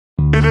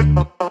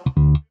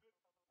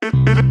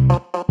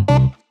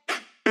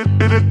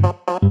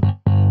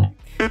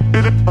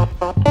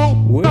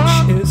which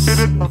is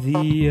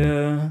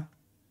the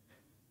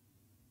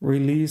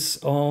release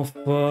of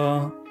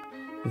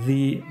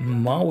the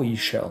Maui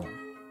Shell.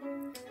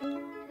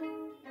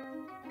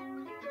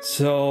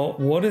 So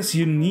what is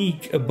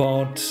unique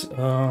about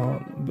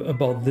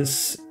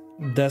this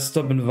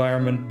desktop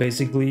environment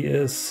basically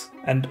is,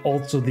 and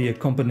also the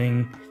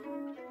accompanying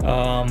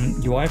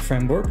UI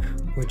framework,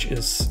 which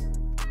is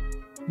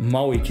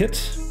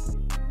MauiKit.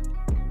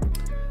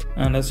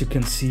 And as you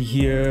can see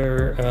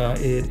here,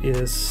 it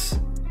is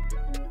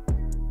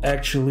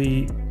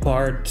actually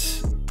part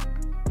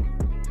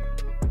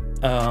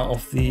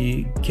of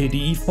the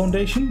KDE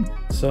Foundation.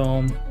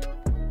 So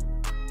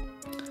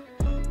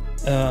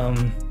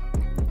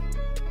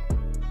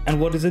and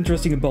what is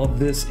interesting about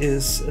this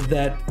is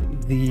that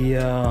the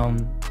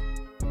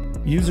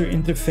user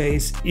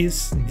interface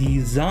is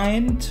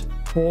designed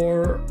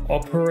for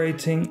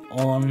operating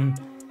on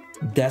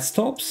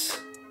desktops,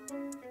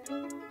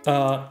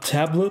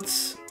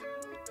 tablets,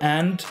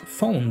 and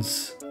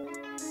phones.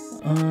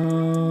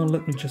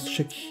 Let me just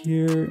check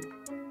here.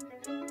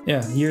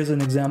 Yeah, here's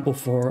an example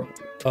for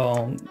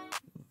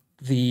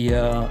the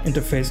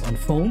interface on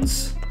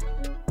phones.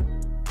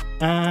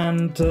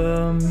 And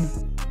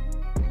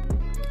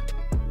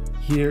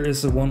here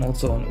is the one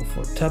also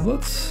for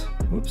tablets.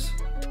 Whoops.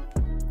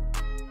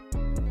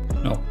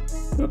 No.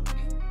 Oop.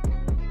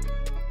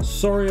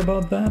 Sorry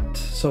about that.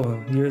 So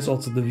here's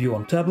also the view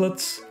on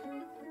tablets.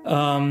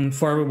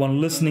 For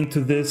everyone listening to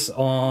this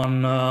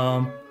on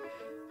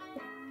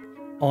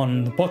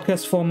the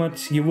podcast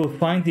format, you will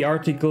find the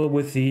article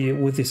with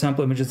the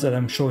sample images that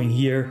I'm showing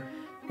here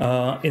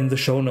in the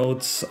show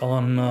notes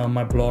on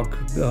my blog,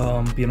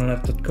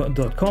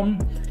 bnonet.com,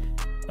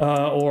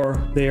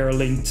 or they are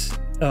linked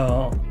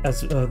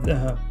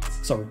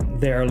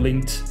they are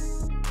linked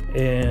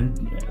in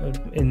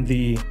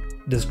the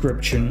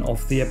description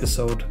of the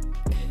episode.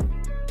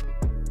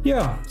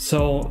 Yeah,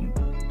 so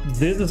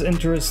this is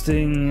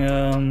interesting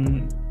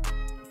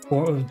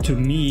to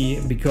me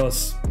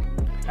because,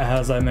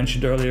 as I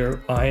mentioned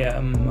earlier, I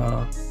am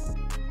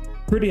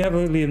pretty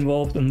heavily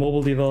involved in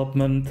mobile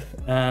development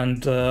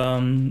and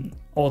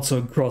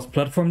also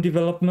cross-platform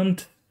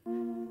development.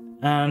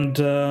 And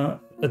a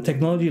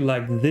technology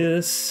like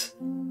this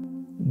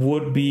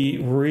would be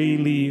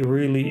really,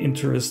 really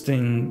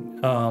interesting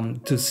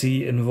to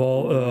see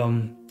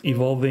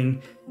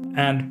evolving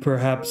and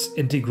perhaps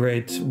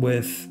integrate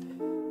with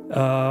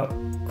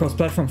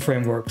cross-platform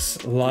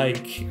frameworks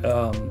like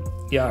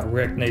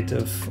React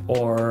Native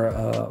or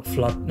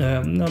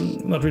Flutter.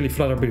 Not really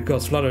Flutter,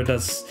 because Flutter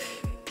does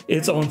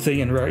its own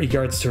thing in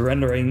regards to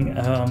rendering,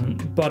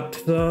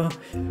 but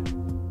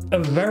a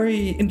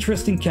very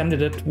interesting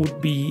candidate would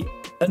be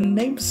a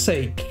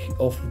namesake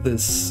of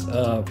this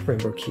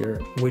framework here,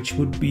 which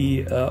would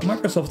be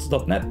Microsoft's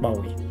 .NET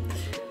Maui,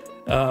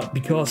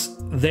 because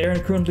they're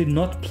currently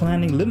not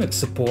planning Linux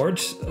support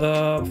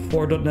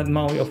for .NET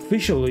Maui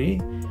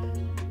officially.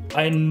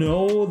 I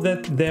know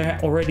that there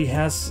already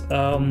has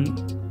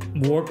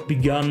work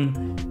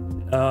begun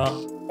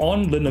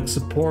on Linux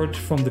support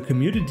from the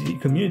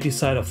community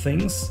side of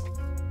things,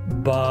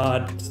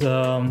 but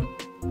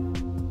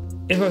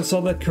if I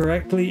saw that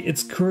correctly,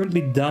 it's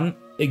currently done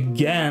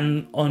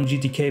again on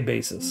GTK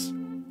basis.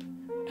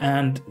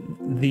 And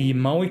the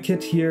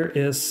MauiKit here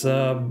is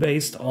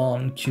based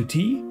on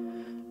Qt,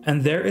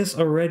 and there is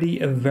already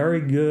a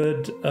very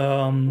good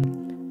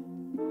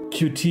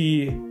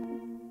Qt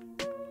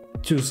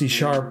to C#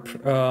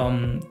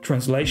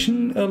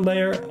 translation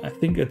layer. I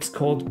think it's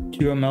called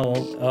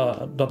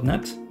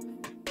QML.net.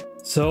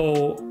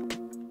 So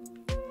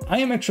I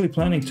am actually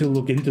planning to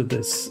look into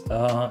this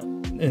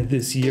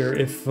this year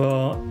if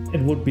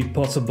it would be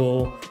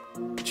possible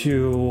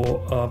to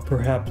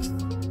perhaps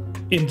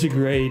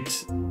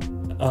integrate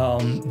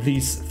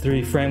these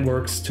three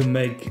frameworks to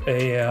make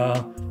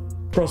a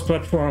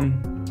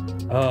cross-platform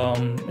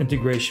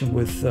integration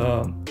with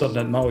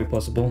 .NET Maui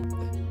possible,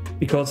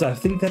 because I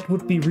think that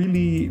would be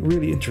really,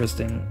 really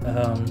interesting.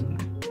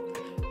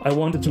 I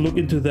wanted to look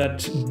into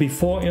that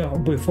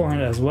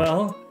beforehand as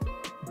well,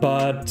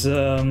 but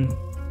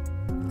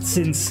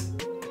since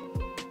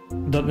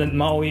 .NET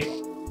Maui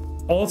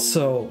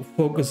also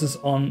focuses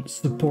on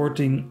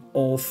supporting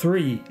all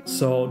three,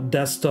 so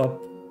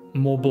desktop,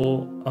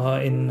 mobile,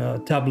 in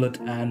tablet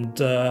and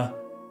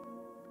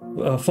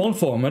phone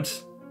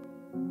format,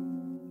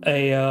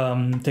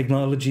 a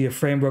technology, a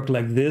framework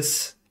like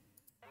this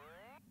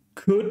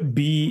could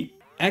be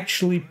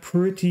actually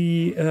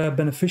pretty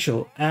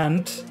beneficial.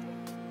 And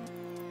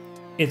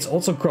it's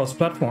also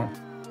cross-platform,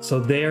 so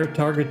they're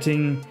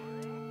targeting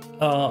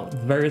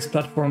various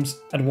platforms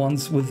at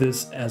once with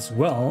this as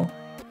well.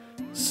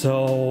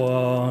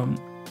 So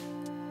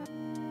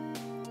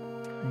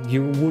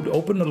you would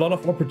open a lot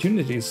of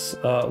opportunities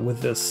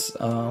with this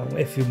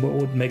if you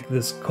would make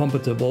this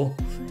compatible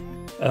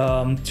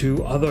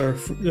to other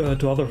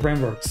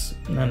frameworks,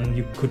 and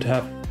you could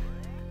have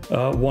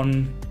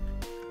one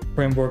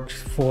framework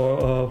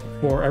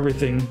for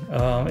everything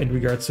in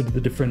regards to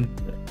the different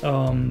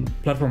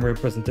platform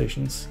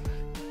representations.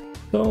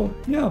 So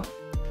yeah,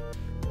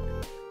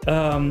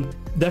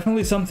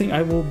 definitely something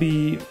I will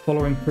be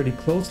following pretty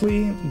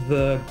closely.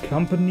 The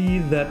company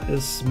that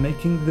is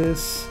making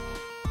this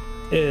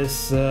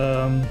is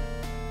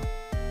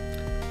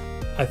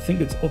I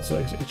think it's also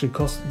actually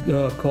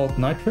called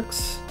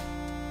Nitrix,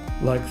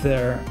 like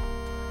their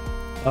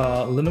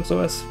Linux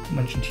OS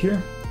mentioned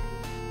here.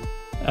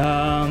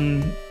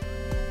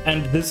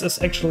 And this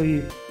is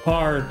actually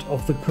part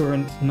of the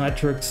current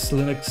Nitrix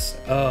Linux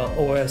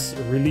OS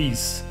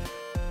release.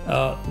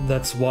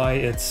 That's why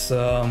it's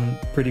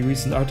pretty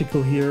recent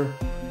article here,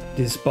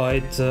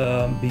 despite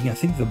being, I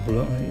think,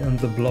 on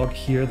the blog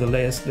here, the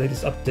latest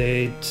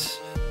update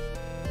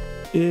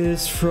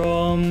is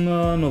from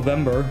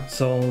November.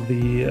 So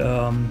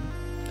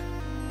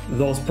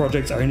those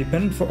projects are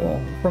independent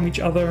from each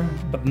other,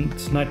 but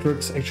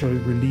Nitrix actually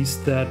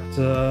released that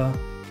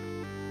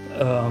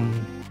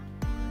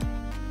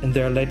in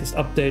their latest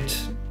update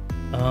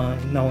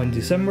now in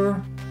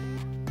December.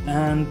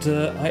 And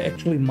I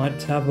actually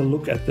might have a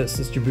look at this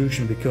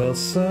distribution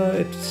because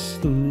it's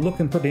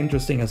looking pretty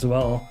interesting as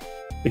well,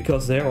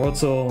 because they're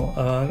also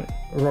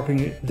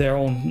rocking their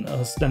own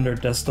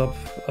standard desktop.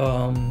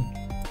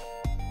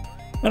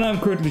 And I'm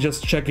currently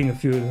just checking a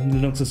few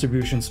Linux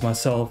distributions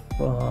myself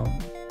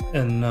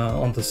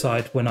on the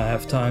site when I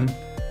have time.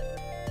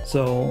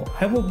 So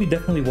I will be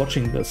definitely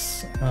watching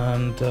this,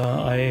 and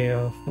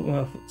I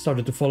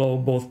started to follow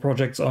both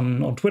projects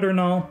on Twitter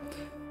now.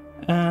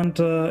 And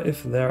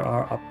if there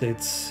are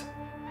updates,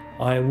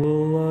 I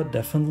will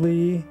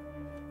definitely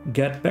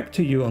get back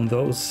to you on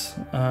those.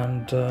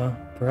 And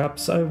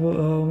perhaps I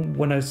will,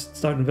 when I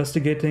start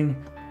investigating,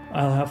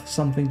 I'll have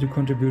something to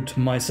contribute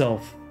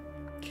myself.